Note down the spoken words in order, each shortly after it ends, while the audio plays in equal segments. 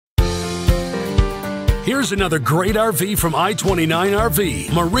Here's another great RV from I-29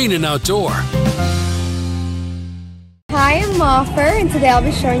 RV, Marine and Outdoor. Hi, I'm Moffer, and today I'll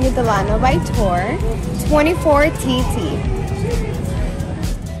be showing you Coach-Delano-24TT.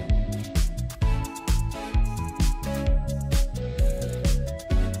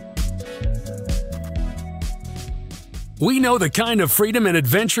 We know the kind of freedom and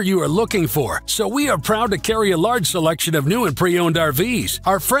adventure you are looking for, so we are proud to carry a large selection of new and pre-owned RVs.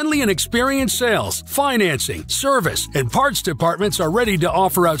 Our friendly and experienced sales, financing, service, and parts departments are ready to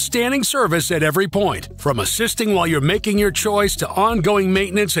offer outstanding service at every point, from assisting while you're making your choice to ongoing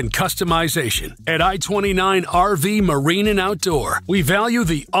maintenance and customization. At I-29 RV, Marine and Outdoor, we value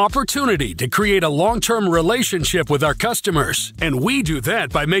the opportunity to create a long-term relationship with our customers, and we do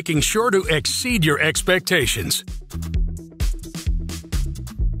that by making sure to exceed your expectations.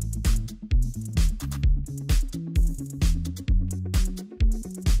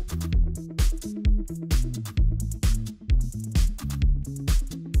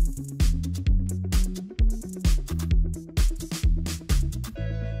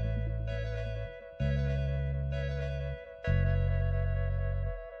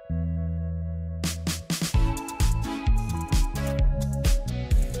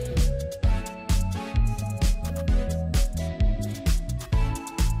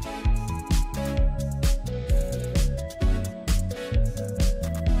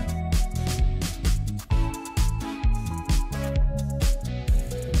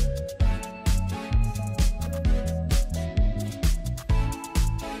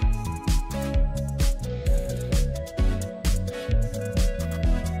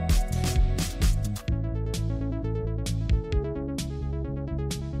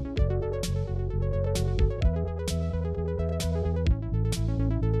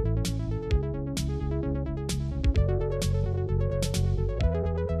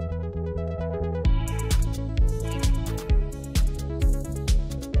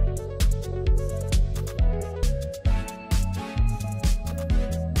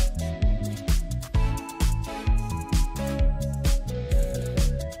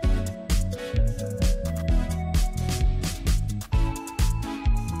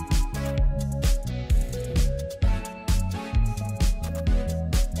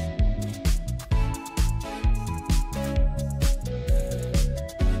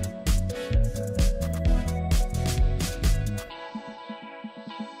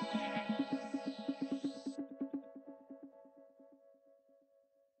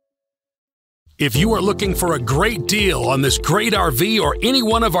 If you are looking for a great deal on this great RV or any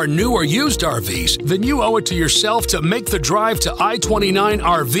one of our new or used RVs, then you owe it to yourself to make the drive to I-29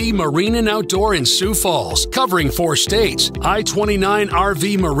 RV, Marine and Outdoor in Sioux Falls, covering 4 states. I-29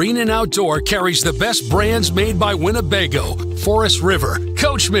 RV, Marine and Outdoor carries the best brands made by Winnebago, Forest River,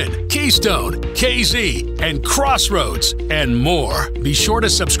 Coachman, Keystone, KZ, and Crossroads, and more. Be sure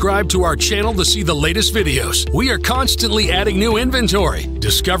to subscribe to our channel to see the latest videos. We are constantly adding new inventory.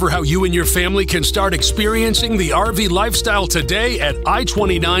 Discover how you and your family can start experiencing the RV lifestyle today at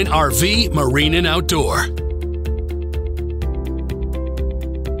I-29 RV, Marine and Outdoor.